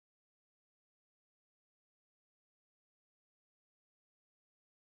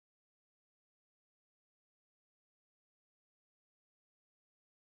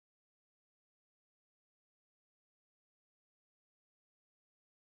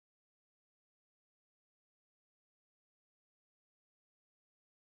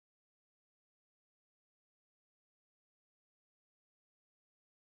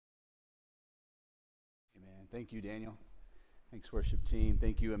Amen. Thank you, Daniel. Thanks, worship team.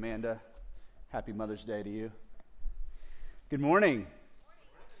 Thank you, Amanda. Happy Mother's Day to you. Good morning.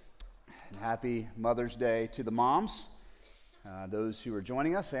 And happy Mother's Day to the moms, those who are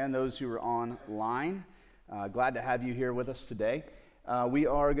joining us and those who are online. Glad to have you here with us today. We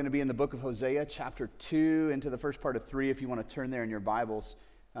are going to be in the book of Hosea, chapter 2, into the first part of 3, if you want to turn there in your Bibles.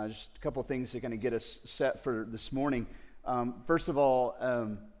 Just a couple of things that are going to get us set for this morning. First of all,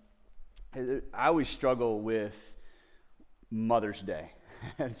 I always struggle with Mother's Day.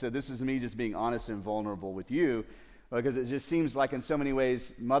 And so this is me just being honest and vulnerable with you, because it just seems like in so many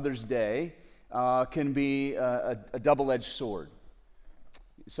ways Mother's Day can be a double-edged sword.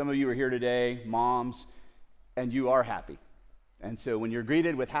 Some of you are here today, moms, and you are happy. And so when you're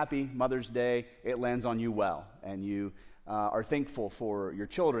greeted with Happy Mother's Day, it lands on you well, and you are thankful for your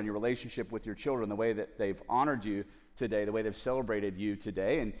children, your relationship with your children, the way that they've honored you today, the way they've celebrated you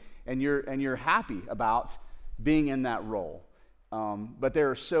today, and you're happy about being in that role. But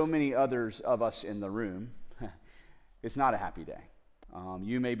there are so many others of us in the room. It's not a happy day.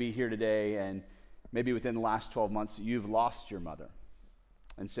 You may be here today, and maybe within the last 12 months, you've lost your mother.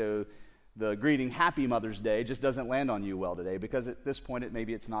 And so the greeting Happy Mother's Day just doesn't land on you well today, because at this point,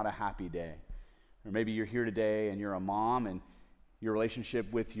 maybe it's not a happy day. Or maybe you're here today and you're a mom, and your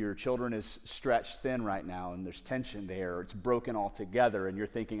relationship with your children is stretched thin right now, and there's tension there, or it's broken altogether, and you're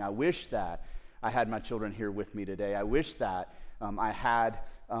thinking, I wish that I had my children here with me today. I wish that I had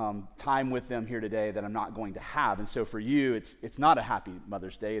time with them here today that I'm not going to have. And so for you, it's not a happy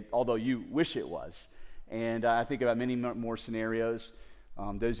Mother's Day, although you wish it was. And I think about many more scenarios.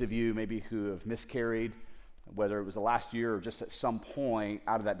 Those of you maybe who have miscarried, whether it was the last year or just at some point,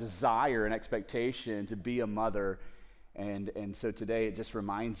 out of that desire and expectation to be a mother. And so today it just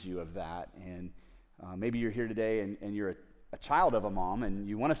reminds you of that. And maybe you're here today and you're a child of a mom, and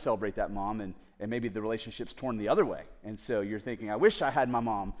you want to celebrate that mom, and maybe the relationship's torn the other way. And so you're thinking, I wish I had my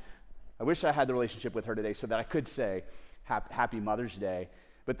mom. I wish I had the relationship with her today so that I could say Happy Mother's Day.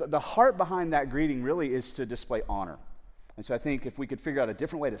 But the heart behind that greeting really is to display honor. And so I think if we could figure out a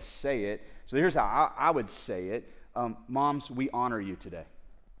different way to say it, so here's how I would say it. Moms, we honor you today.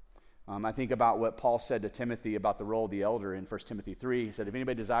 I think about what Paul said to Timothy about the role of the elder in 1 Timothy 3. He said, if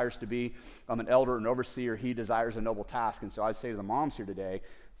anybody desires to be an elder or an overseer, he desires a noble task. And so I say to the moms here today,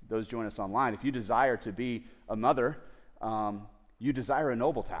 those join us online, if you desire to be a mother, you desire a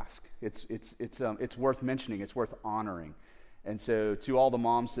noble task. It's worth mentioning. It's worth honoring. And so to all the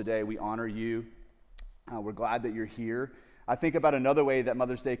moms today, we honor you. We're glad that you're here. I think about another way that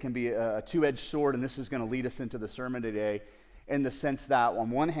Mother's Day can be a two-edged sword, and this is going to lead us into the sermon today, in the sense that on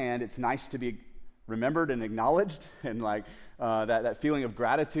one hand, it's nice to be remembered and acknowledged, and like that feeling of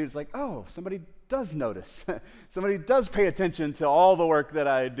gratitude. It's like, oh, somebody does notice. Somebody does pay attention to all the work that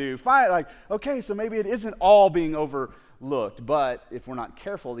I do. Fine, like, okay, so maybe it isn't all being overlooked. But if we're not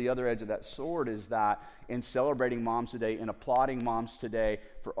careful, the other edge of that sword is that in celebrating moms today, in applauding moms today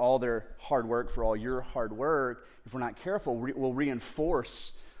for all their hard work, for all your hard work, if we're not careful, we'll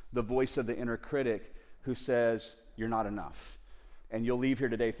reinforce the voice of the inner critic who says, you're not enough. And you'll leave here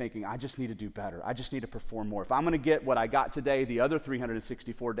today thinking, I just need to do better. I just need to perform more. If I'm going to get what I got today, the other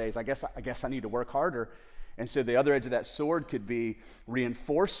 364 days, I guess I need to work harder. And so the other edge of that sword could be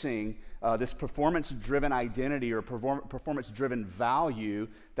reinforcing this performance-driven identity or performance-driven value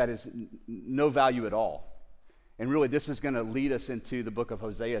that is no value at all. And really, this is going to lead us into the book of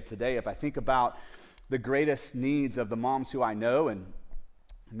Hosea today. If I think about the greatest needs of the moms who I know, and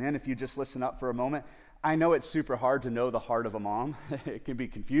man, if you just listen up for a moment, I know it's super hard to know the heart of a mom. It can be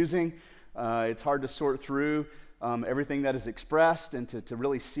confusing. It's hard to sort through everything that is expressed and to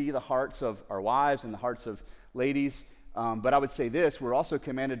really see the hearts of our wives and the hearts of ladies. But I would say this, we're also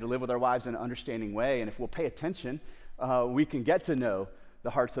commanded to live with our wives in an understanding way. And if we'll pay attention, we can get to know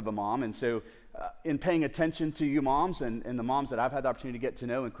the hearts of a mom. And so in paying attention to you moms and the moms that I've had the opportunity to get to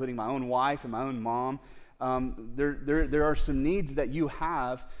know, including my own wife and my own mom, there are some needs that you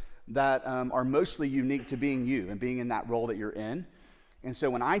have that are mostly unique to being you and being in that role that you're in. And so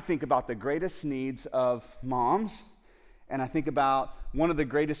when I think about the greatest needs of moms, and I think about one of the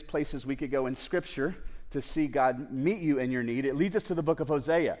greatest places we could go in Scripture to see God meet you in your need, it leads us to the book of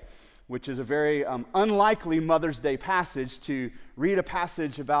Hosea, which is a very unlikely Mother's Day passage to read a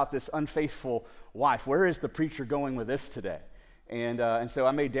passage about this unfaithful wife. Where is the preacher going with this today? And so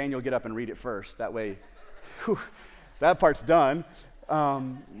I made Daniel get up and read it first. That way, that part's done.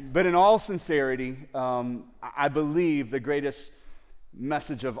 But in all sincerity, I believe the greatest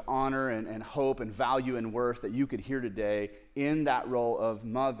message of honor and hope and value and worth that you could hear today in that role of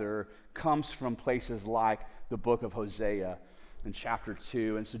mother comes from places like the book of Hosea in chapter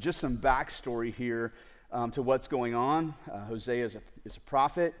 2. And so just some backstory here. to what's going on. Hosea is a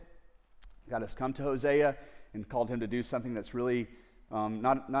prophet. God has come to Hosea and called him to do something that's really,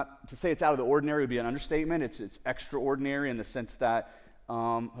 not to say it's out of the ordinary would be an understatement. It's extraordinary in the sense that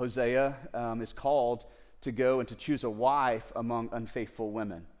Hosea is called to go and to choose a wife among unfaithful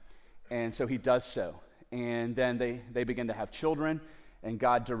women. And so he does so. And then they begin to have children, and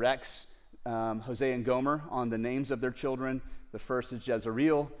God directs Hosea and Gomer on the names of their children. The first is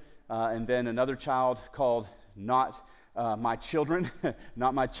Jezreel, and then another child called Not My Children,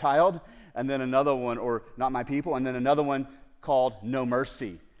 Not My Child, and then another one, or Not My People, and then another one called No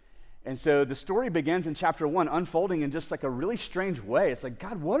Mercy. And so the story begins in chapter 1, unfolding in just like a really strange way. It's like,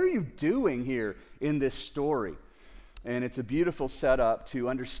 God, what are you doing here in this story? And it's a beautiful setup to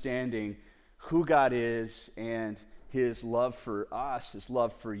understanding who God is and his love for us, his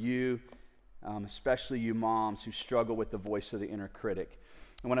love for you, especially you moms who struggle with the voice of the inner critic.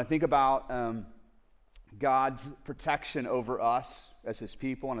 And when I think about God's protection over us as his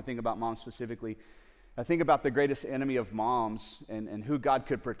people, and I think about moms specifically, I think about the greatest enemy of moms and who God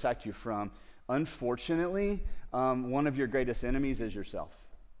could protect you from. Unfortunately, one of your greatest enemies is yourself.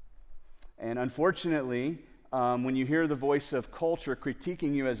 And unfortunately, when you hear the voice of culture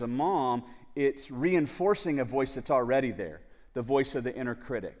critiquing you as a mom, it's reinforcing a voice that's already there, the voice of the inner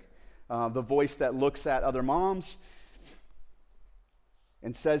critic, the voice that looks at other moms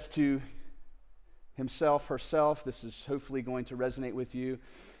and says to himself, herself, this is hopefully going to resonate with you,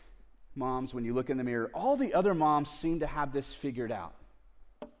 moms, when you look in the mirror, all the other moms seem to have this figured out.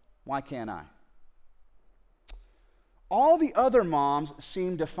 Why can't I? All the other moms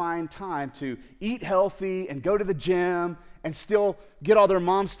seem to find time to eat healthy and go to the gym and still get all their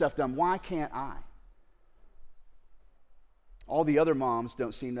mom stuff done. Why can't I? All the other moms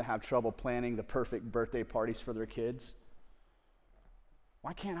don't seem to have trouble planning the perfect birthday parties for their kids.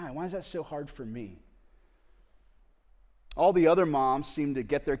 Why can't I? Why is that so hard for me? All the other moms seem to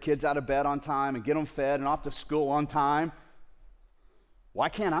get their kids out of bed on time and get them fed and off to school on time. Why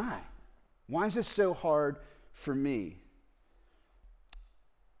can't I? Why is this so hard for me?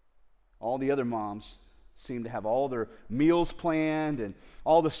 All the other moms seem to have all their meals planned and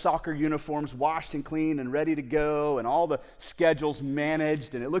all the soccer uniforms washed and cleaned and ready to go and all the schedules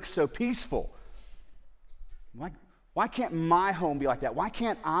managed, and it looks so peaceful. Why can't my home be like that? Why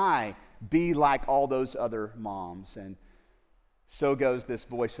can't I be like all those other moms? And so goes this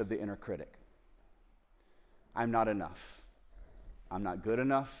voice of the inner critic. I'm not enough. I'm not good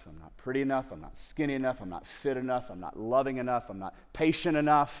enough. I'm not pretty enough. I'm not skinny enough. I'm not fit enough. I'm not loving enough. I'm not patient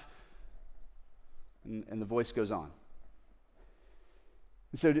enough. And the voice goes on.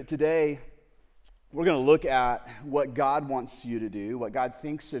 And so today, we're going to look at what God wants you to do, what God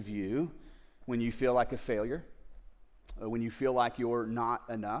thinks of you when you feel like a failure, when you feel like you're not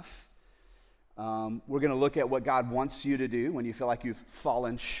enough. We're going to look at what God wants you to do when you feel like you've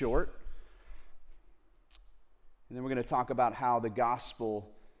fallen short. And then we're going to talk about how the gospel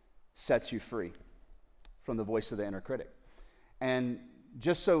sets you free from the voice of the inner critic. And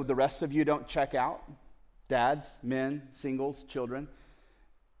just so the rest of you don't check out, dads, men, singles, children,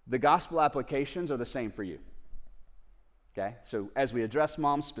 the gospel applications are the same for you. Okay? So as we address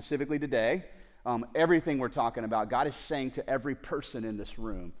moms specifically today, everything we're talking about, God is saying to every person in this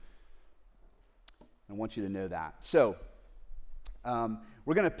room. I want you to know that. So,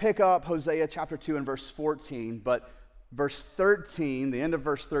 we're going to pick up Hosea chapter 2 and verse 14, but verse 13, the end of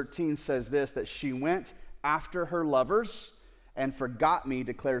verse 13 says this, that she went after her lovers and forgot me,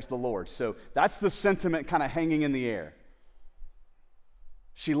 declares the Lord. So that's the sentiment kind of hanging in the air.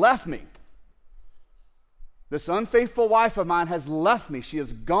 She left me. This unfaithful wife of mine has left me. She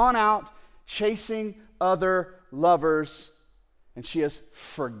has gone out chasing other lovers, and she has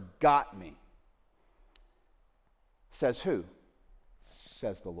forgot me. Says who?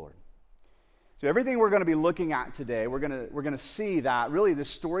 Says the Lord. So everything we're going to be looking at today, we're going to see that really the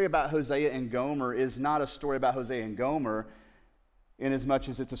story about Hosea and Gomer is not a story about Hosea and Gomer in as much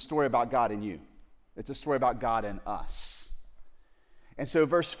as it's a story about God and you. It's a story about God and us. And so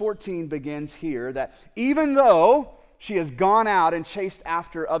verse 14 begins here that even though she has gone out and chased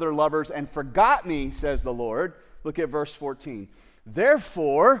after other lovers and forgot me, says the Lord, look at verse 14.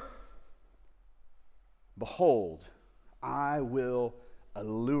 Therefore, behold, I will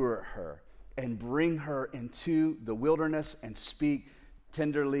allure her and bring her into the wilderness and speak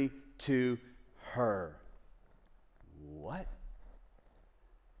tenderly to her. What?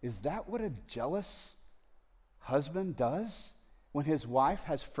 Is that what a jealous husband does when his wife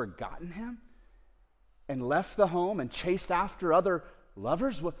has forgotten him and left the home and chased after other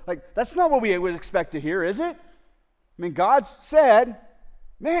lovers? Like, that's not what we would expect to hear, is it? I mean, God said,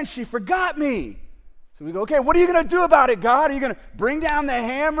 man, she forgot me. So we go, okay, what are you going to do about it, God? Are you going to bring down the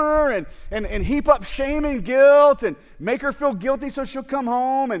hammer and heap up shame and guilt and make her feel guilty so she'll come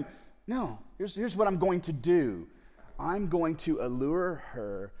home? And no, here's what I'm going to do. I'm going to allure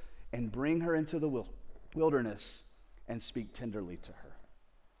her and bring her into the wilderness and speak tenderly to her.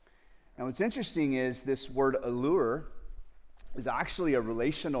 Now, what's interesting is this word allure is actually a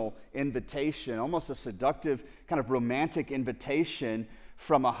relational invitation, almost a seductive, kind of romantic invitation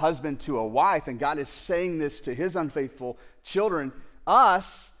from a husband to a wife. And God is saying this to his unfaithful children,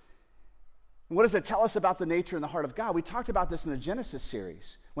 us. What does it tell us about the nature and the heart of God? We talked about this in the Genesis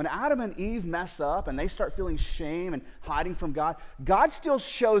series. When Adam and Eve mess up and they start feeling shame and hiding from God, God still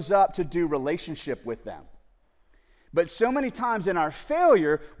shows up to do relationship with them. But so many times in our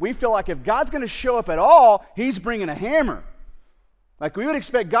failure, we feel like if God's going to show up at all, he's bringing a hammer. Like we would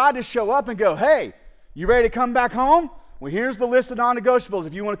expect God to show up and go, hey, you ready to come back home? Well, here's the list of non-negotiables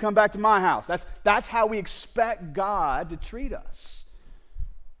if you want to come back to my house. That's how we expect God to treat us.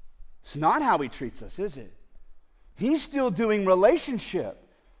 It's not how he treats us, is it? He's still doing relationship.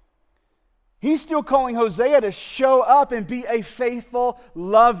 He's still calling Hosea to show up and be a faithful,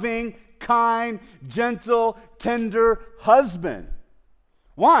 loving, kind, gentle, tender husband.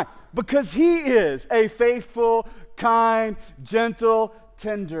 Why? Because he is a faithful, kind, gentle,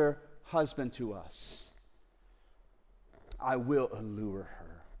 tender husband to us. I will allure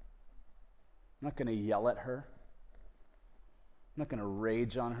her. I'm not going to yell at her. I'm not going to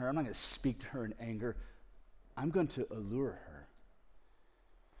rage on her. I'm not going to speak to her in anger. I'm going to allure her.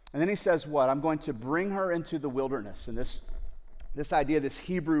 And then he says what? I'm going to bring her into the wilderness. And this idea, this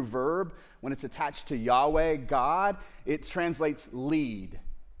Hebrew verb, when it's attached to Yahweh, God, it translates lead.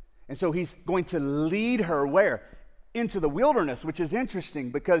 And so he's going to lead her where? Into the wilderness, which is interesting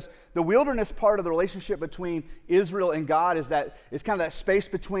because the wilderness part of the relationship between Israel and God is kind of that space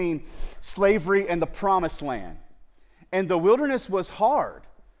between slavery and the promised land. And the wilderness was hard.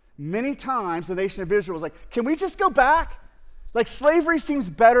 Many times the nation of Israel was like, can we just go back? Like slavery seems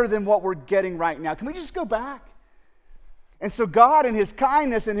better than what we're getting right now. Can we just go back? And so God in his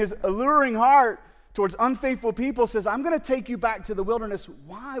kindness and his alluring heart towards unfaithful people says, I'm going to take you back to the wilderness.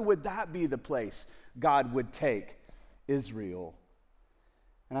 Why would that be the place God would take Israel?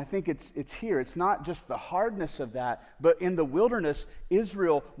 And I think it's here. It's not just the hardness of that, but in the wilderness,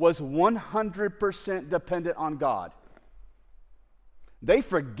 Israel was 100% dependent on God. They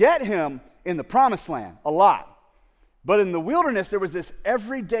forget him in the promised land a lot. But in the wilderness, there was this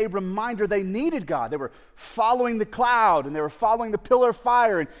everyday reminder they needed God. They were following the cloud and they were following the pillar of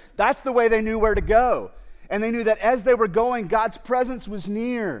fire, and that's the way they knew where to go. And they knew that as they were going, God's presence was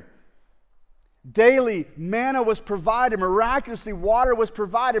near. Daily, manna was provided, miraculously water was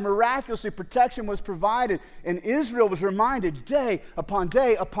provided, miraculously protection was provided, and Israel was reminded day upon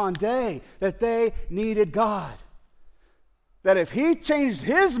day upon day that they needed God. That if he changed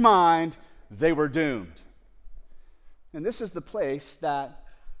his mind, they were doomed. And this is the place that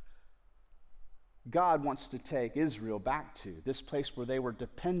God wants to take Israel back to, this place where they were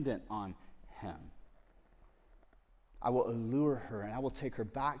dependent on him. I will allure her and I will take her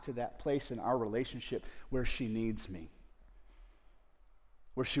back to that place in our relationship where she needs me,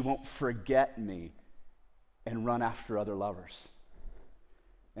 where she won't forget me and run after other lovers.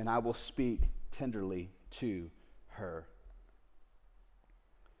 And I will speak tenderly to her.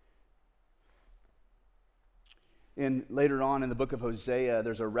 Later on in the book of Hosea,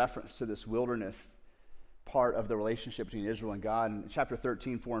 there's a reference to this wilderness part of the relationship between Israel and God. And chapter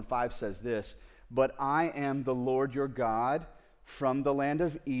 13, 4 and 5 says this, but I am the Lord your God from the land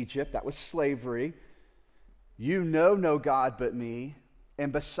of Egypt. That was slavery. You know no God but me,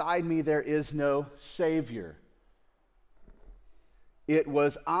 and beside me there is no Savior. It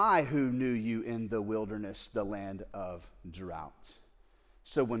was I who knew you in the wilderness, the land of drought.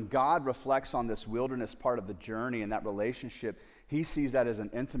 So when God reflects on this wilderness part of the journey and that relationship, he sees that as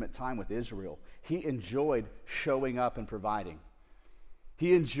an intimate time with Israel. He enjoyed showing up and providing.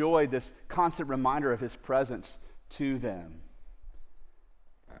 He enjoyed this constant reminder of his presence to them.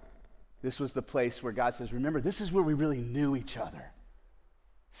 This was the place where God says, remember, this is where we really knew each other.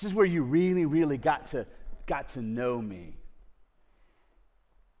 This is where you really, really got to know me.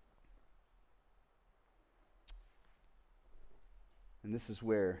 And this is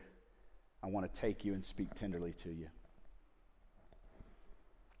where I want to take you and speak tenderly to you.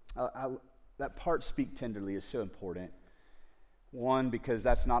 That part, speak tenderly, is so important. One, because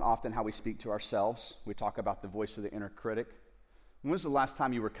that's not often how we speak to ourselves. We talk about the voice of the inner critic. When was the last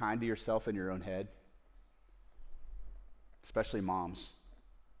time you were kind to yourself in your own head? Especially moms.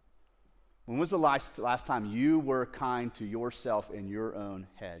 When was the last time you were kind to yourself in your own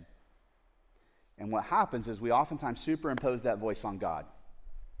head? And what happens is we oftentimes superimpose that voice on God.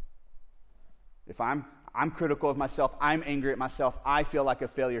 If I'm critical of myself, I'm angry at myself, I feel like a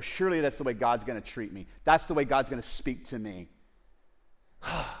failure, surely that's the way God's going to treat me. That's the way God's going to speak to me.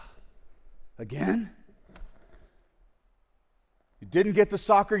 Again? You didn't get the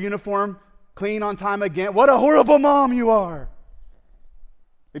soccer uniform clean on time again. What a horrible mom you are.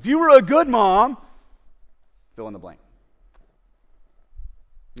 If you were a good mom, fill in the blank.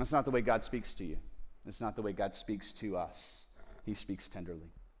 That's not the way God speaks to you. That's not the way God speaks to us. He speaks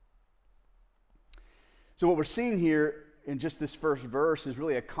tenderly. So what we're seeing here in just this first verse is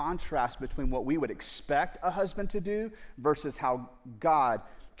really a contrast between what we would expect a husband to do versus how God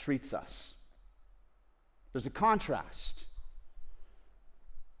treats us. There's a contrast.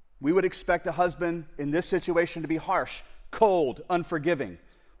 We would expect a husband in this situation to be harsh, cold, unforgiving.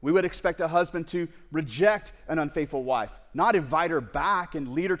 We would expect a husband to reject an unfaithful wife, not invite her back and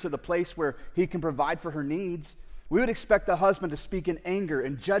lead her to the place where he can provide for her needs. We would expect a husband to speak in anger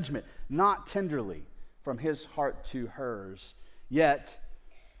and judgment, not tenderly, from his heart to hers. Yet,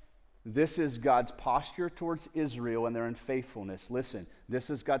 this is God's posture towards Israel and their unfaithfulness. Listen, this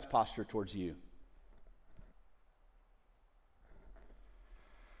is God's posture towards you.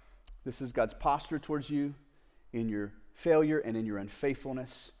 This is God's posture towards you in your failure and in your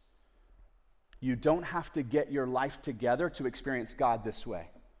unfaithfulness. You don't have to get your life together to experience God this way.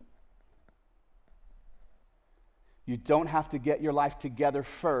 You don't have to get your life together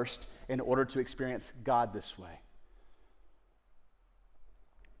first in order to experience God this way.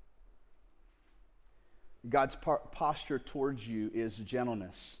 God's posture towards you is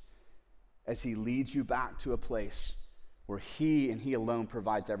gentleness as he leads you back to a place where he and he alone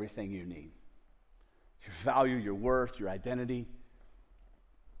provides everything you need. Your value, your worth, your identity.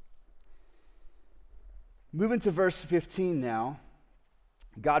 Moving to verse 15 now,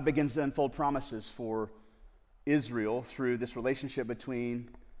 God begins to unfold promises for Israel through this relationship between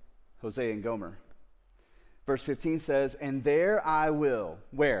Hosea and Gomer. Verse 15 says, "And there I will,"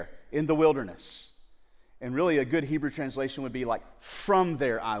 where? In the wilderness. And really a good Hebrew translation would be like, "From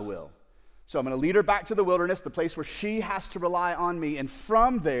there I will." So I'm going to lead her back to the wilderness, the place where she has to rely on me. And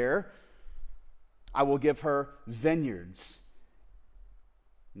from there, I will give her vineyards.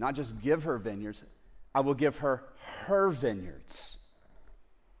 Not just give her vineyards, I will give her vineyards.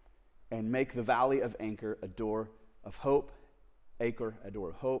 And make the valley of Achor a door of hope. Achor, a door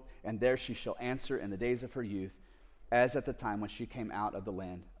of hope. And there she shall answer in the days of her youth, as at the time when she came out of the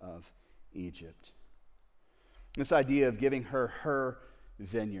land of Egypt. This idea of giving her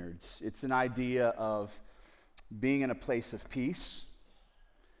vineyards, it's an idea of being in a place of peace.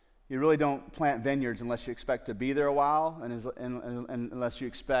 You really don't plant vineyards unless you expect to be there a while and unless you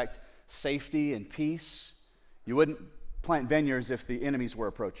expect safety and peace. You wouldn't plant vineyards if the enemies were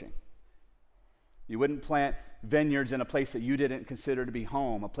approaching. You wouldn't plant vineyards in a place that you didn't consider to be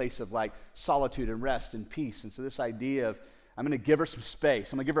home, a place of like solitude and rest and peace. And so this idea of, I'm going to give her some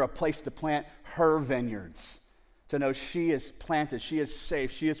space. I'm going to give her a place to plant her vineyards, to know she is planted, she is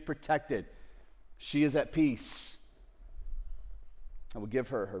safe, she is protected, she is at peace. I will give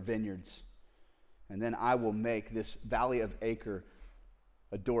her vineyards. And then I will make this valley of Achor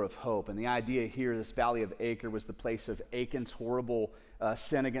a door of hope. And the idea here, this valley of Achor, was the place of Achan's horrible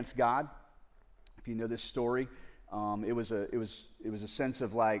sin against God. If you know this story, it was a sense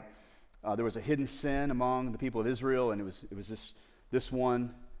of like there was a hidden sin among the people of Israel, and it was this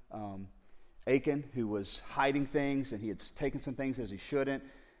one Achan who was hiding things, and he had taken some things as he shouldn't,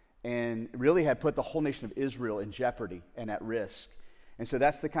 and really had put the whole nation of Israel in jeopardy and at risk. And so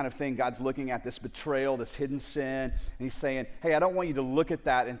that's the kind of thing God's looking at, this betrayal, this hidden sin, and he's saying, hey, I don't want you to look at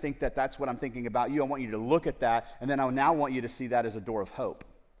that and think that that's what I'm thinking about you. I want you to look at that, and then I now want you to see that as a door of hope,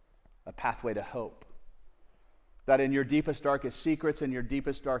 a pathway to hope. That in your deepest, darkest secrets, in your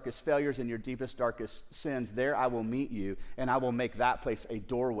deepest, darkest failures, in your deepest, darkest sins, there I will meet you, and I will make that place a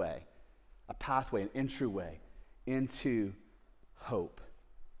doorway, a pathway, an entryway into hope.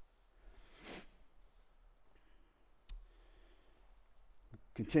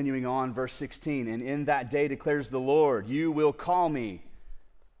 Continuing on, verse 16, and in that day declares the Lord, you will call me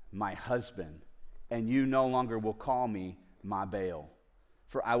my husband, and you no longer will call me my Baal.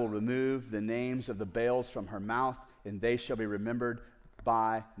 For I will remove the names of the Baals from her mouth, and they shall be remembered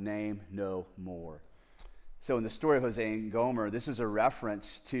by name no more. So in the story of Hosea and Gomer, this is a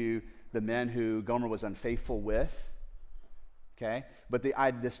reference to the men who Gomer was unfaithful with. Okay? But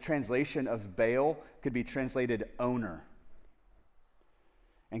this translation of Baal could be translated owner.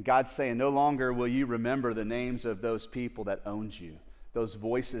 And God's saying, no longer will you remember the names of those people that owned you, those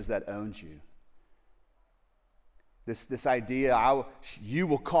voices that owned you. This idea, you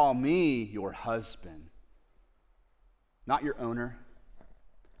will call me your husband, not your owner.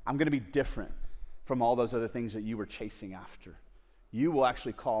 I'm going to be different from all those other things that you were chasing after. You will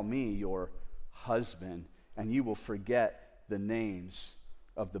actually call me your husband, and you will forget the names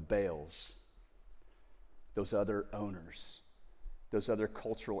of the Baals, those other owners, those other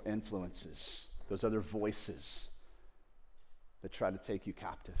cultural influences, those other voices that try to take you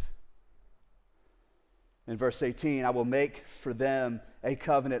captive. In verse 18, I will make for them a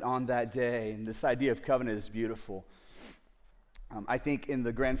covenant on that day. And this idea of covenant is beautiful. I think in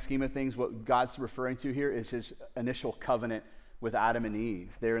the grand scheme of things, what God's referring to here is his initial covenant with Adam and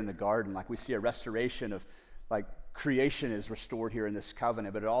Eve there in the garden. Like we see a restoration of, like creation is restored here in this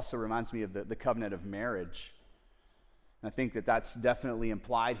covenant, but it also reminds me of the covenant of marriage. And I think that that's definitely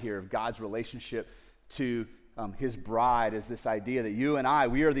implied here of God's relationship to his bride, is this idea that you and I,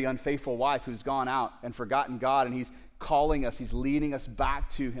 we are the unfaithful wife who's gone out and forgotten God, and he's calling us, he's leading us back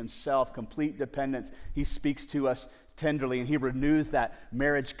to himself, complete dependence. He speaks to us tenderly, and he renews that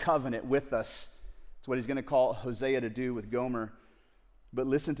marriage covenant with us. It's what he's going to call Hosea to do with Gomer. But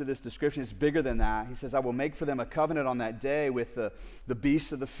listen to this description. It's bigger than that. He says, I will make for them a covenant on that day with the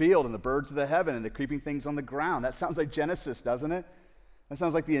beasts of the field and the birds of the heaven and the creeping things on the ground. That sounds like Genesis, doesn't it? That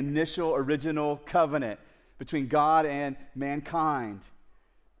sounds like the initial, original covenant between God and mankind.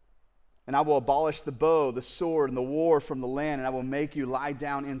 And I will abolish the bow, the sword, and the war from the land, and I will make you lie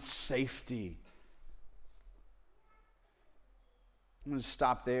down in safety. I'm going to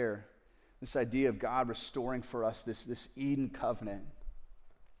stop there. This idea of God restoring for us this Eden covenant.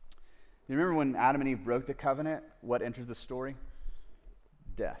 You remember when Adam and Eve broke the covenant, what entered the story?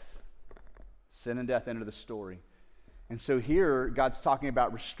 Death. Sin and death entered the story. And so here, God's talking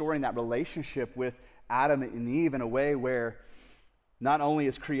about restoring that relationship with Adam and Eve in a way where not only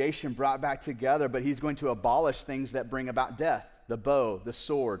is creation brought back together, but he's going to abolish things that bring about death. The bow, the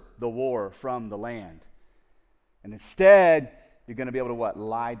sword, the war from the land. And instead, you're going to be able to what?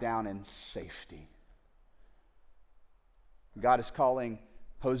 Lie down in safety. God is calling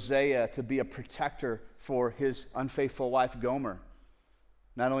Hosea to be a protector for his unfaithful wife Gomer.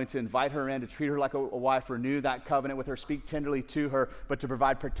 Not only to invite her in, to treat her like a wife, renew that covenant with her, speak tenderly to her, but to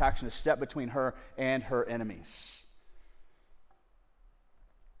provide protection, to step between her and her enemies.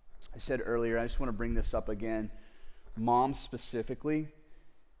 I said earlier, I just want to bring this up again. Moms specifically,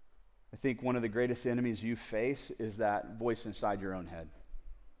 I think one of the greatest enemies you face is that voice inside your own head.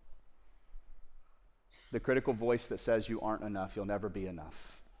 The critical voice that says you aren't enough, you'll never be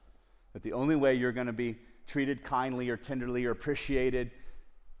enough. That the only way you're going to be treated kindly or tenderly or appreciated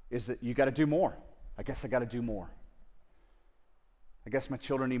is that you got to do more. I guess I got to do more. I guess my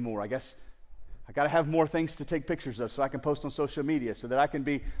children need more. I guess I got to have more things to take pictures of so I can post on social media so that I can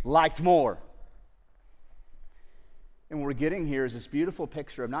be liked more. And what we're getting here is this beautiful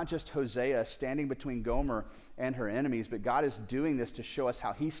picture of not just Hosea standing between Gomer and her enemies, but God is doing this to show us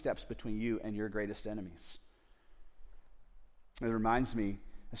how he steps between you and your greatest enemies. It reminds me,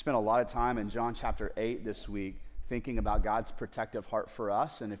 I spent a lot of time in John chapter 8 this week thinking about God's protective heart for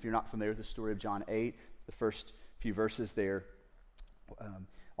us. And if you're not familiar with the story of John 8, the first few verses there,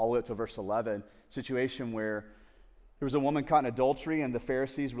 all the way up to verse 11, situation where there was a woman caught in adultery, and the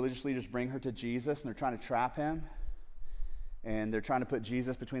Pharisees, religious leaders, bring her to Jesus, and they're trying to trap him. And they're trying to put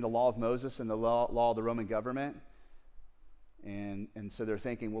Jesus between the law of Moses and the law of the Roman government. And so they're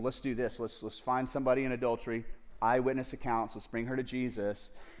thinking, well, let's do this. Let's find somebody in adultery, eyewitness accounts. Let's bring her to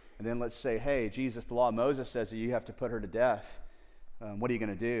Jesus. And then let's say, hey, Jesus, the law of Moses says that you have to put her to death. What are you going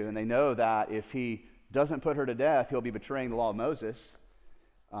to do? And they know that if he doesn't put her to death, he'll be betraying the law of Moses.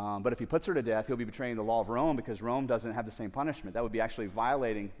 But if he puts her to death, he'll be betraying the law of Rome, because Rome doesn't have the same punishment. That would be actually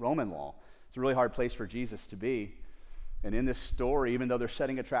violating Roman law. It's a really hard place for Jesus to be. And in this story, even though they're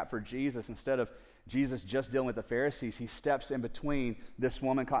setting a trap for Jesus, instead of Jesus just dealing with the Pharisees, he steps in between this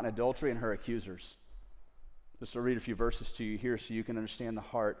woman caught in adultery and her accusers. Just to read a few verses to you here so you can understand the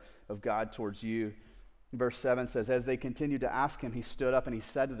heart of God towards you. Verse 7 says, as they continued to ask him, he stood up and he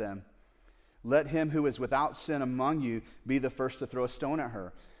said to them, let him who is without sin among you be the first to throw a stone at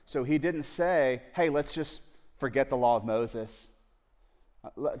her. So he didn't say, hey, let's just forget the law of Moses.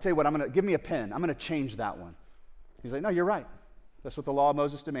 I'll tell you what, give me a pen. I'm going to change that one. He's like, no, you're right. That's what the law of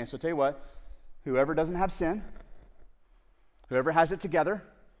Moses demands. So tell you what, whoever doesn't have sin, whoever has it together,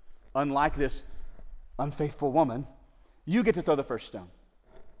 unlike this unfaithful woman, you get to throw the first stone.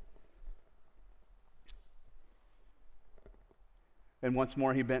 And once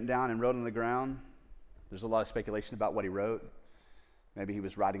more he bent down and wrote on the ground. There's a lot of speculation about what he wrote. Maybe he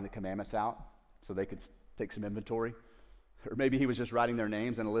was writing the commandments out so they could take some inventory. Or maybe he was just writing their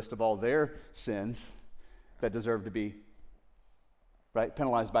names and a list of all their sins. that deserved to be, right,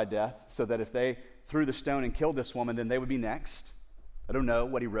 penalized by death, so that if they threw the stone and killed this woman, then they would be next. I don't know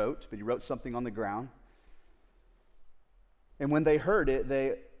what he wrote, but he wrote something on the ground. And when they heard it,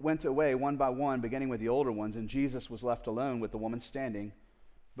 they went away one by one, beginning with the older ones, and Jesus was left alone with the woman standing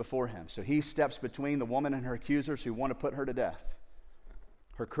before him. So he steps between the woman and her accusers who want to put her to death,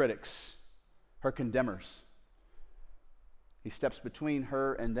 her critics, her condemners. He steps between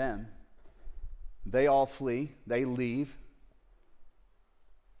her and them. They all flee. They leave.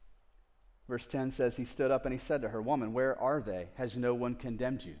 Verse 10 says, he stood up and he said to her, "Woman, where are they? Has no one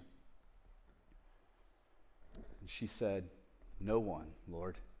condemned you?" And she said, "No one,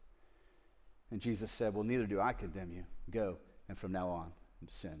 Lord." And Jesus said, "Well, neither do I condemn you. Go, and from now on,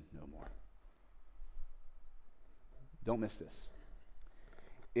 sin no more." Don't miss this.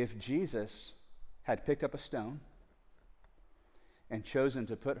 If Jesus had picked up a stone and chosen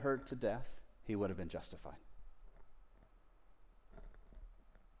to put her to death, he would have been justified.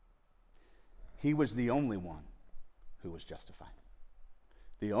 He was the only one who was justified.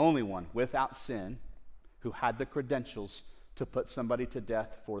 The only one without sin who had the credentials to put somebody to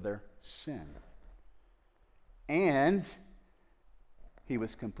death for their sin. And he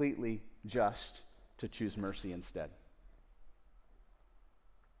was completely just to choose mercy instead.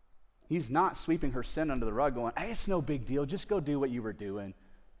 He's not sweeping her sin under the rug going, "Hey, it's no big deal. Just go do what you were doing.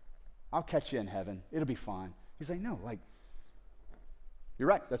 I'll catch you in heaven. It'll be fine." He's like, no, you're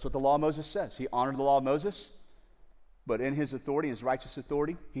right. That's what the law of Moses says. He honored the law of Moses, but in his authority, his righteous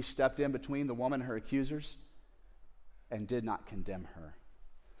authority, he stepped in between the woman and her accusers and did not condemn her.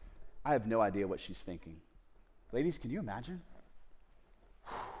 I have no idea what she's thinking. Ladies, can you imagine?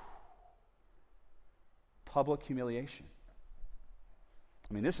 Public humiliation.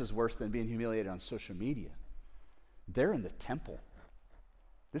 I mean, this is worse than being humiliated on social media. They're in the temple.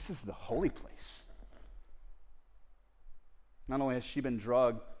 This is the holy place. Not only has she been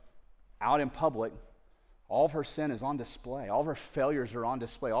drugged out in public, all of her sin is on display. All of her failures are on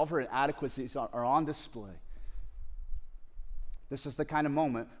display. All of her inadequacies are on display. This is the kind of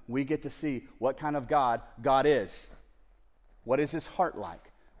moment we get to see what kind of God God is. What is his heart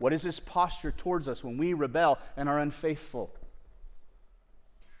like? What is his posture towards us when we rebel and are unfaithful?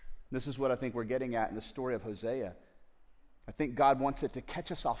 This is what I think we're getting at in the story of Hosea. I think God wants it to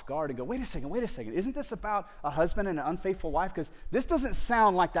catch us off guard and go, wait a second. Isn't this about a husband and an unfaithful wife? Because this doesn't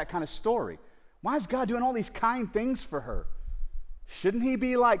sound like that kind of story. Why is God doing all these kind things for her? Shouldn't he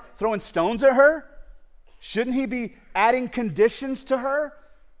be like throwing stones at her? Shouldn't he be adding conditions to her?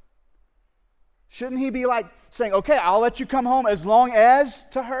 Shouldn't he be like saying, okay, I'll let you come home as long as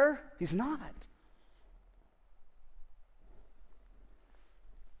to her? He's not.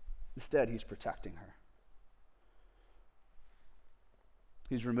 Instead, he's protecting her.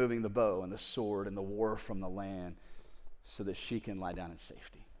 He's removing the bow and the sword and the war from the land so that she can lie down in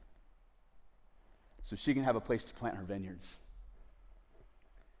safety. So she can have a place to plant her vineyards.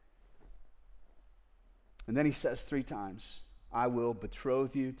 And then he says 3 times, "I will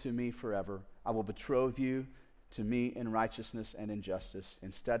betroth you to me forever. I will betroth you to me in righteousness and in justice,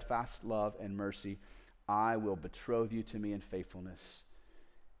 in steadfast love and mercy. I will betroth you to me in faithfulness,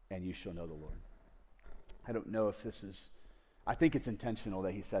 and you shall know the Lord." I don't know if this is, I think it's intentional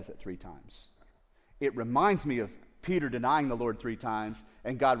that he says it 3 times. It reminds me of Peter denying the Lord 3 times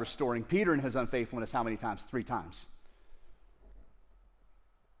and God restoring Peter in his unfaithfulness how many times? 3 times.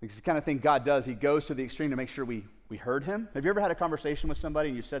 It's the kind of thing God does. He goes to the extreme to make sure we heard him. Have you ever had a conversation with somebody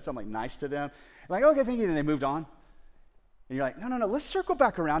and you said something like nice to them? Like, okay, thank you, and they moved on. And you're like, no, let's circle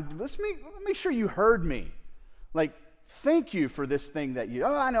back around. Let's make sure you heard me. Like, thank you for this thing that you,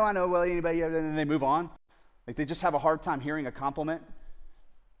 I know, well, anybody, and then they move on. Like they just have a hard time hearing a compliment.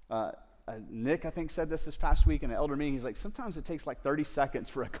 Nick, I think, said this past week in an elder meeting. He's like, sometimes it takes like 30 seconds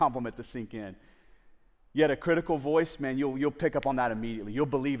for a compliment to sink in. Yet a critical voice, man, you'll pick up on that immediately. You'll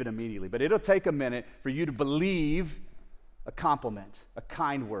believe it immediately. But it'll take a minute for you to believe a compliment, a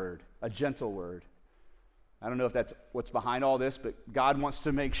kind word, a gentle word. I don't know if that's what's behind all this, but God wants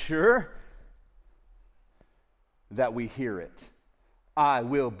to make sure that we hear it. I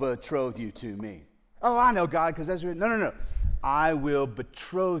will betroth you to me. Oh, I know, God, because that's no. I will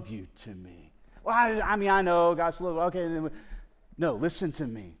betroth you to me. Well, I know, God's a little, okay. No, listen to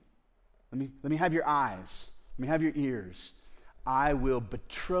me. Let me have your eyes. Let me have your ears. I will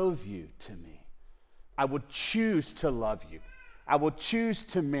betroth you to me. I will choose to love you. I will choose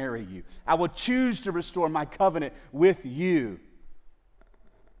to marry you. I will choose to restore my covenant with you.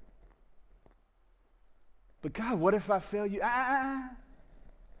 But God, what if I fail you? This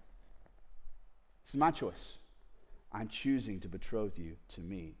is my choice. I'm choosing to betroth you to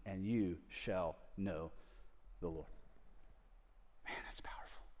me, and you shall know the Lord. Man, that's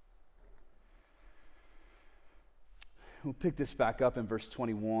powerful. We'll pick this back up in verse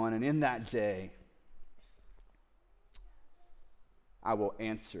 21. And in that day, I will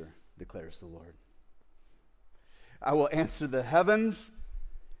answer, declares the Lord. I will answer the heavens,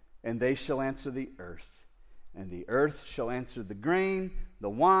 and they shall answer the earth. And the earth shall answer the grain, the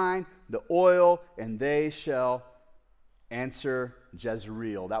wine, the oil, and they shall answer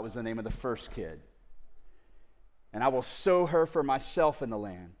Jezreel. That was the name of the first kid. And I will sow her for myself in the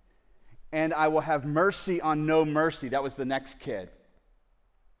land. And I will have mercy on no mercy. That was the next kid.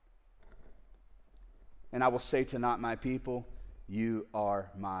 And I will say to not my people, you are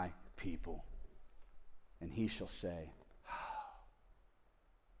my people. And he shall say, oh,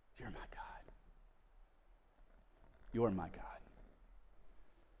 you're my God. You're my God.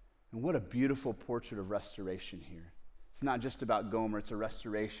 And what a beautiful portrait of restoration here. It's not just about Gomer, it's a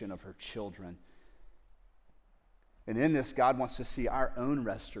restoration of her children. And in this, God wants to see our own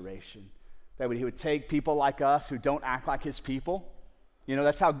restoration. That he would take people like us who don't act like his people. You know,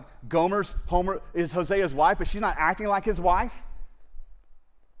 that's how Homer is Hosea's wife, but she's not acting like his wife.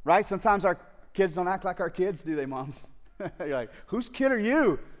 Right? Sometimes our kids don't act like our kids, do they, moms? You're like, whose kid are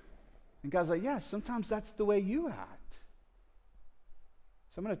you? And God's like, yeah, sometimes that's the way you act.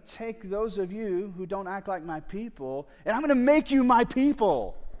 So I'm going to take those of you who don't act like my people, and I'm going to make you my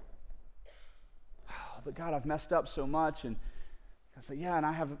people. Oh, but God, I've messed up so much. And God's like, yeah, and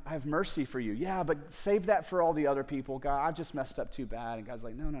I have mercy for you. Yeah, but save that for all the other people. God, I've just messed up too bad. And God's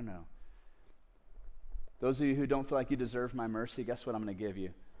like, no. Those of you who don't feel like you deserve my mercy, guess what I'm going to give you?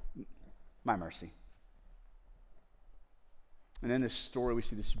 My mercy. And in this story, we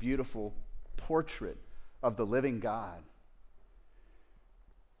see this beautiful portrait of the living God.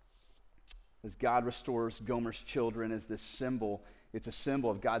 As God restores Gomer's children as this symbol, it's a symbol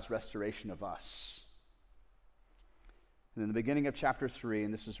of God's restoration of us. And in the beginning of chapter 3,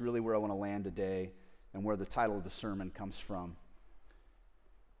 and this is really where I want to land today and where the title of the sermon comes from.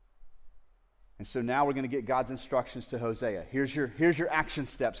 And so now we're going to get God's instructions to Hosea. Here's your action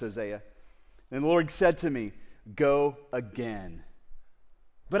steps, Hosea. And the Lord said to me, go again.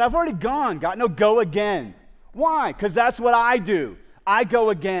 But I've already gone, God. No, go again. Why? Because that's what I do. I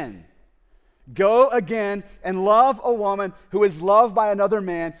go again. Go again and love a woman who is loved by another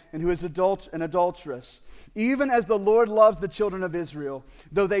man and who is an adulteress, even as the Lord loves the children of Israel,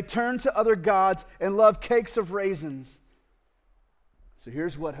 though they turn to other gods and love cakes of raisins. So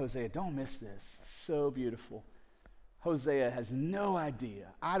here's what Hosea, don't miss this, so beautiful. Hosea has no idea,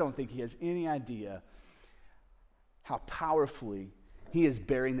 I don't think he has any idea how powerfully he is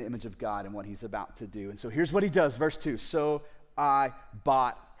bearing the image of God in what he's about to do. And so here's what he does, verse 2, so I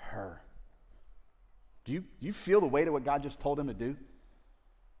bought her. Do you feel the weight of what God just told him to do?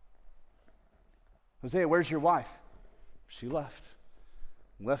 Hosea, where's your wife? She left.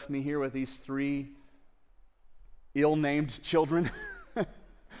 Left me here with these 3 ill-named children.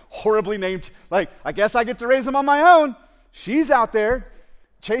 Horribly named. Like, I guess I get to raise them on my own. She's out there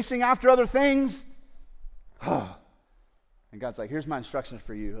chasing after other things. And God's like, here's my instructions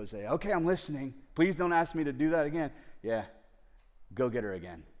for you, Hosea. Okay, I'm listening. Please don't ask me to do that again. Yeah, go get her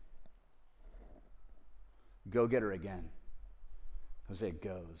again. Go get her again. Hosea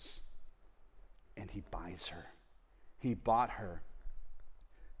goes, and he buys her. He bought her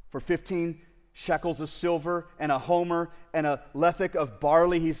for 15 shekels of silver and a homer and a lethek of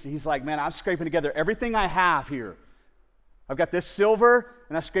barley. He's like, man, I'm scraping together everything I have here. I've got this silver,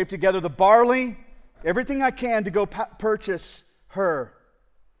 and I scraped together the barley, everything I can to go purchase her.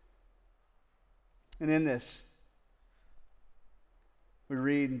 And in this, we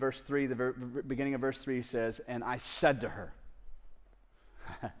read in verse 3, the beginning of verse 3 says, and I said to her.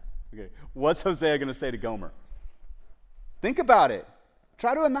 Okay, what's Hosea going to say to Gomer? Think about it.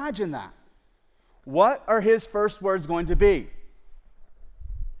 Try to imagine that. What are his first words going to be?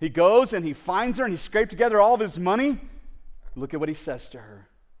 He goes and he finds her and he scraped together all of his money. Look at what he says to her.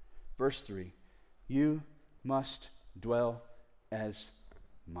 Verse 3, you must dwell as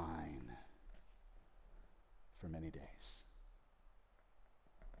mine for many days.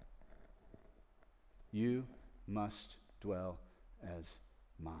 You must dwell as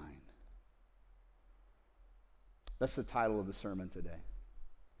mine. That's the title of the sermon today.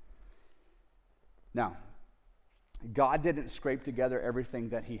 Now, God didn't scrape together everything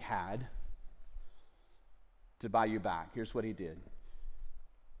that he had to buy you back. Here's what he did.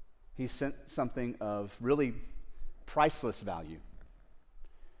 He sent something of really priceless value,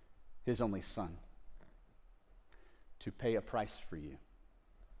 his only son, to pay a price for you.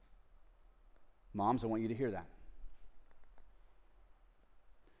 Moms, I want you to hear that.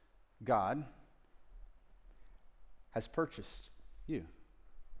 God has purchased you.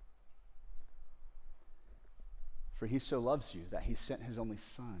 For he so loves you that he sent his only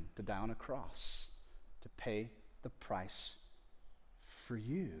Son to die on a cross to pay the price for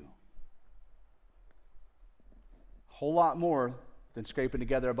you. A whole lot more than scraping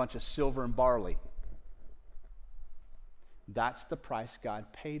together a bunch of silver and barley. That's the price God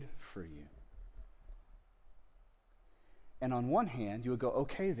paid for you. And on one hand, you would go,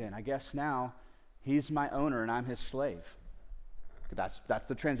 okay then, I guess now he's my owner and I'm his slave. That's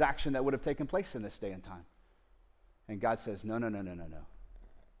the transaction that would have taken place in this day and time. And God says, no.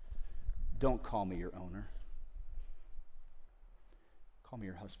 Don't call me your owner. Call me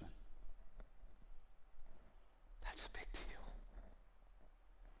your husband. That's a big deal.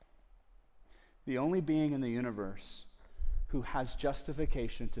 The only being in the universe who has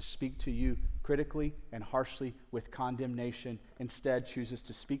justification to speak to you critically and harshly with condemnation instead chooses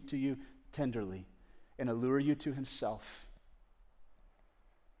to speak to you tenderly and allure you to himself.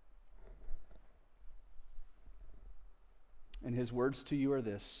 And his words to you are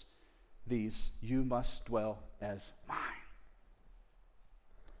these, you must dwell as mine.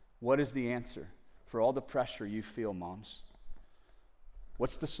 What is the answer for all the pressure you feel, moms?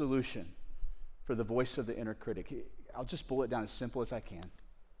 What's the solution for the voice of the inner critic? I'll just boil it down as simple as I can.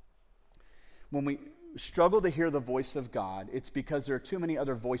 When we struggle to hear the voice of God, it's because there are too many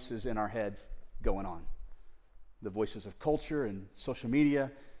other voices in our heads going on. The voices of culture and social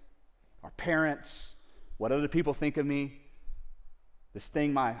media, our parents, what other people think of me, this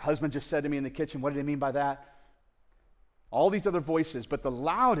thing my husband just said to me in the kitchen, what did he mean by that? All these other voices, but the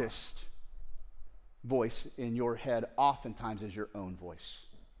loudest voice in your head oftentimes is your own voice.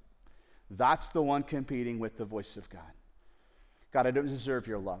 That's the one competing with the voice of God. God, I don't deserve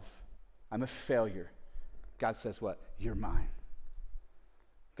your love. I'm a failure. God says what? You're mine.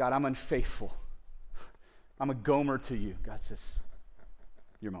 God, I'm unfaithful. I'm a Gomer to you. God says,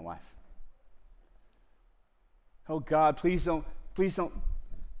 you're my wife. Oh God, please don't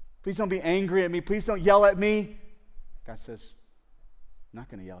be angry at me. Please don't yell at me. God says, I'm not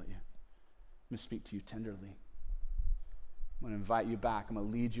going to yell at you. I'm going to speak to you tenderly. I'm going to invite you back. I'm going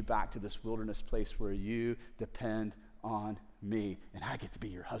to lead you back to this wilderness place where you depend on me, and I get to be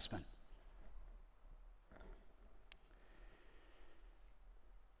your husband.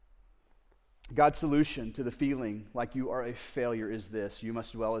 God's solution to the feeling like you are a failure is this: you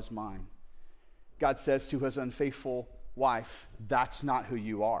must dwell as mine. God says to his unfaithful wife, that's not who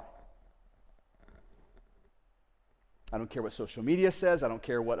you are. I don't care what social media says. I don't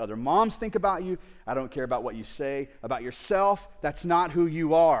care what other moms think about you. I don't care about what you say about yourself. That's not who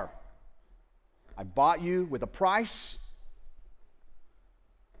you are. I bought you with a price,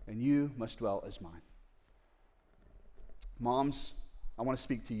 and you must dwell as mine. Moms, I want to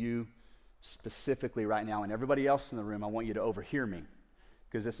speak to you specifically right now, and everybody else in the room, I want you to overhear me,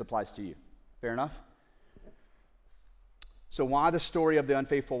 because this applies to you. Fair enough? So why the story of the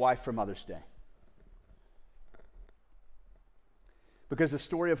unfaithful wife for Mother's Day? Because the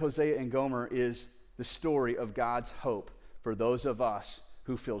story of Hosea and Gomer is the story of God's hope for those of us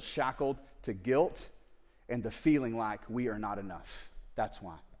who feel shackled to guilt and the feeling like we are not enough. That's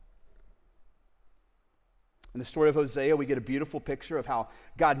why. In the story of Hosea, we get a beautiful picture of how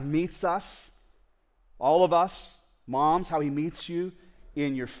God meets us, all of us, moms, how he meets you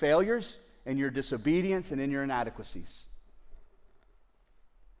in your failures, in your disobedience, and in your inadequacies.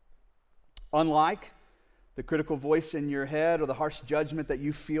 Unlike the critical voice in your head or the harsh judgment that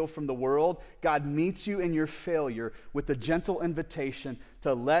you feel from the world, God meets you in your failure with the gentle invitation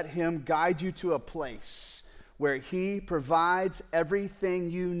to let him guide you to a place where he provides everything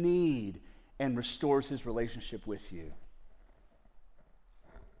you need and restores his relationship with you.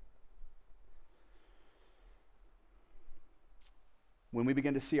 When we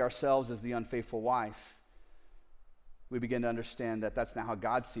begin to see ourselves as the unfaithful wife, we begin to understand that that's not how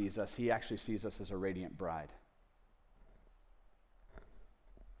God sees us. He actually sees us as a radiant bride.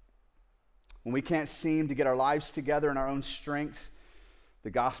 When we can't seem to get our lives together in our own strength, the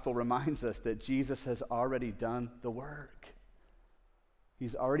gospel reminds us that Jesus has already done the work.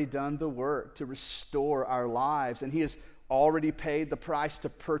 He's already done the work to restore our lives, and he has already paid the price to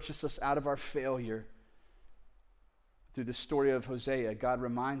purchase us out of our failure. Through the story of Hosea, God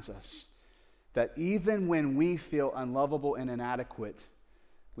reminds us that even when we feel unlovable and inadequate,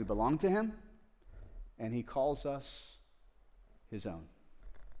 we belong to him, and he calls us his own.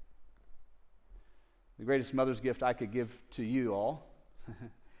 The greatest mother's gift I could give to you all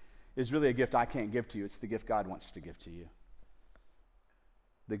is really a gift I can't give to you. It's the gift God wants to give to you.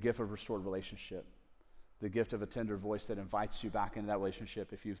 The gift of restored relationship. The gift of a tender voice that invites you back into that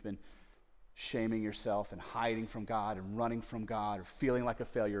relationship if you've been shaming yourself and hiding from God and running from God or feeling like a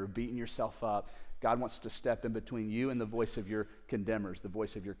failure or beating yourself up. God wants to step in between you and the voice of your condemners, the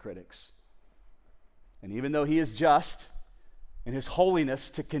voice of your critics. And even though he is just in his holiness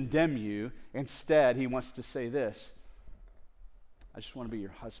to condemn you, instead he wants to say this: I just want to be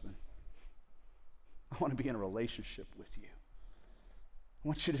your husband. I want to be in a relationship with you. I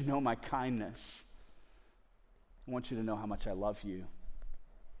want you to know my kindness. I want you to know how much I love you.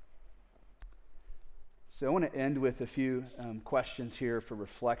 So I want to end with a few questions here for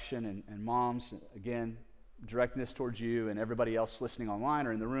reflection. And moms, again, directing this towards you and everybody else listening online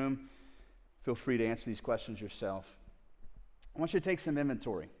or in the room. Feel free to answer these questions yourself. I want you to take some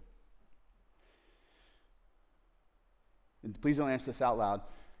inventory. And please don't answer this out loud.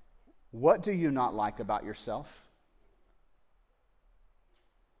 What do you not like about yourself?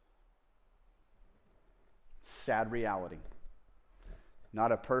 Sad reality.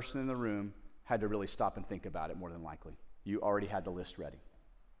 Not a person in the room had to really stop and think about it, more than likely. You already had the list ready.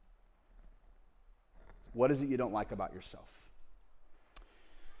 What is it you don't like about yourself?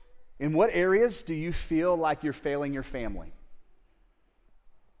 In what areas do you feel like you're failing your family?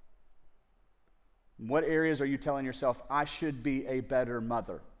 In what areas are you telling yourself, I should be a better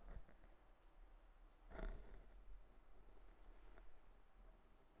mother?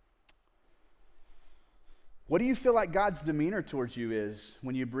 What do you feel like God's demeanor towards you is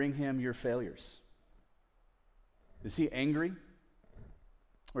when you bring him your failures? Is he angry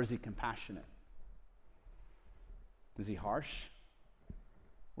or is he compassionate? Is he harsh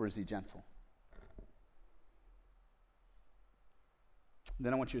or is he gentle?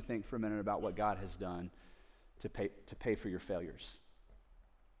 Then I want you to think for a minute about what God has done to pay for your failures,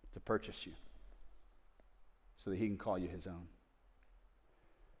 to purchase you, so that he can call you his own.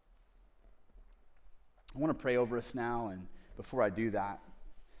 I want to pray over us now, and before I do that,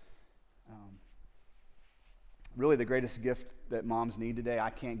 really the greatest gift that moms need today, I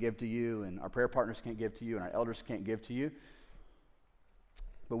can't give to you, and our prayer partners can't give to you, and our elders can't give to you,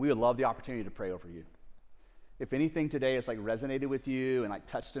 but we would love the opportunity to pray over you. If anything today has like resonated with you and like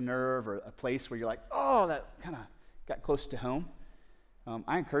touched a nerve or a place where you're like, oh, that kind of got close to home,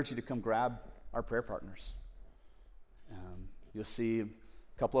 I encourage you to come grab our prayer partners. You'll see a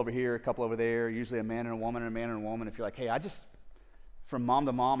couple over here, a couple over there, usually a man and a woman and a man and a woman. If you're like, hey, from mom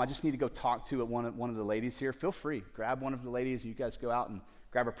to mom, I just need to go talk to one of the ladies here, feel free. Grab one of the ladies and you guys go out and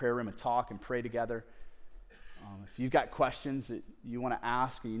grab a prayer room and talk and pray together. If you've got questions that you want to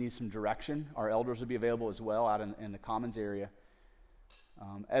ask and you need some direction, our elders will be available as well out in the Commons area.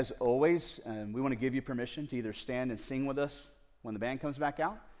 As always, we want to give you permission to either stand and sing with us when the band comes back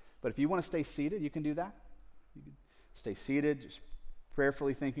out. But if you want to stay seated, you can do that. You can stay seated, just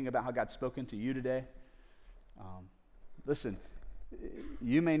prayerfully thinking about how God's spoken to you today. Listen,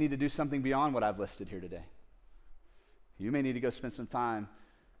 you may need to do something beyond what I've listed here today. You may need to go spend some time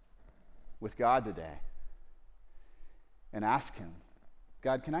with God today and ask him,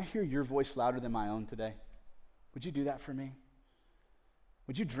 God, can I hear your voice louder than my own today? Would you do that for me?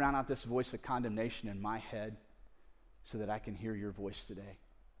 Would you drown out this voice of condemnation in my head so that I can hear your voice today?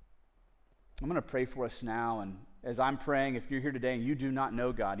 I'm going to pray for us now, and as I'm praying, if you're here today and you do not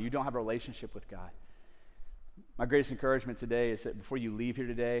know God, you don't have a relationship with God, my greatest encouragement today is that before you leave here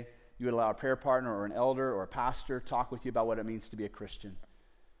today, you would allow a prayer partner or an elder or a pastor talk with you about what it means to be a Christian,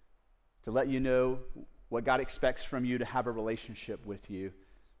 to let you know what God expects from you to have a relationship with you.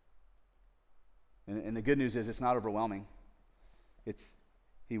 And the good news is it's not overwhelming.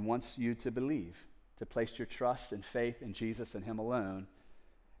 He wants you to believe, to place your trust and faith in Jesus and him alone,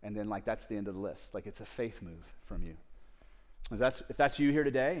 and then that's the end of the list. It's a faith move from you. If that's you here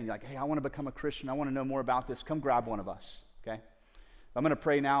today, and you're like, hey, I want to become a Christian, I want to know more about this, come grab one of us, okay? I'm going to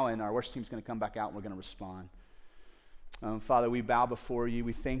pray now, and our worship team's going to come back out, and we're going to respond. Father, we bow before you.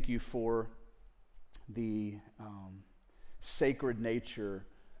 We thank you for the sacred nature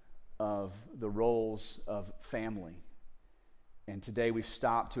of the roles of family. And today we've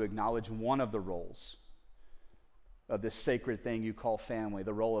stopped to acknowledge one of the roles of this sacred thing you call family,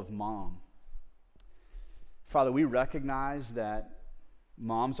 the role of mom. Father, we recognize that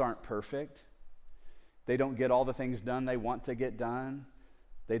moms aren't perfect. They don't get all the things done they want to get done.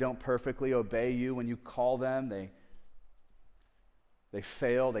 They don't perfectly obey you when you call them. They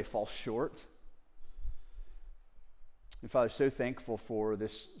fail, they fall short. And Father, so thankful for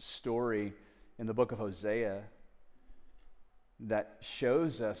this story in the book of Hosea that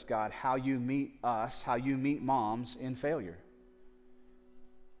shows us, God, how you meet us, how you meet moms in failure.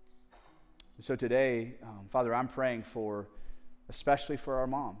 So today, Father, I'm praying especially for our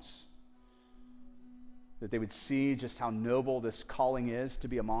moms, that they would see just how noble this calling is to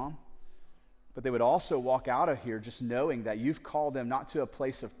be a mom, but they would also walk out of here just knowing that you've called them not to a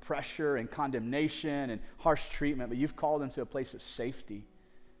place of pressure and condemnation and harsh treatment, but you've called them to a place of safety.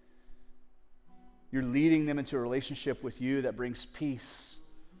 You're leading them into a relationship with you that brings peace,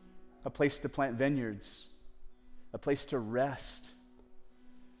 a place to plant vineyards, a place to rest,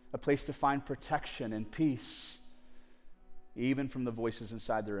 a place to find protection and peace, even from the voices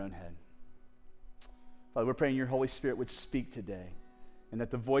inside their own head. Father, we're praying your Holy Spirit would speak today, and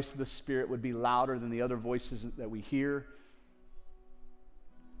that the voice of the Spirit would be louder than the other voices that we hear.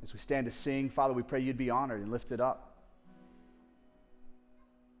 As we stand to sing, Father, we pray you'd be honored and lifted up.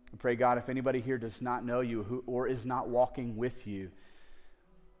 We pray, God, if anybody here does not know you or is not walking with you,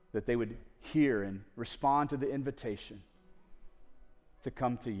 that they would hear and respond to the invitation to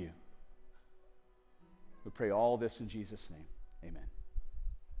come to you. We pray all this in Jesus' name. Amen.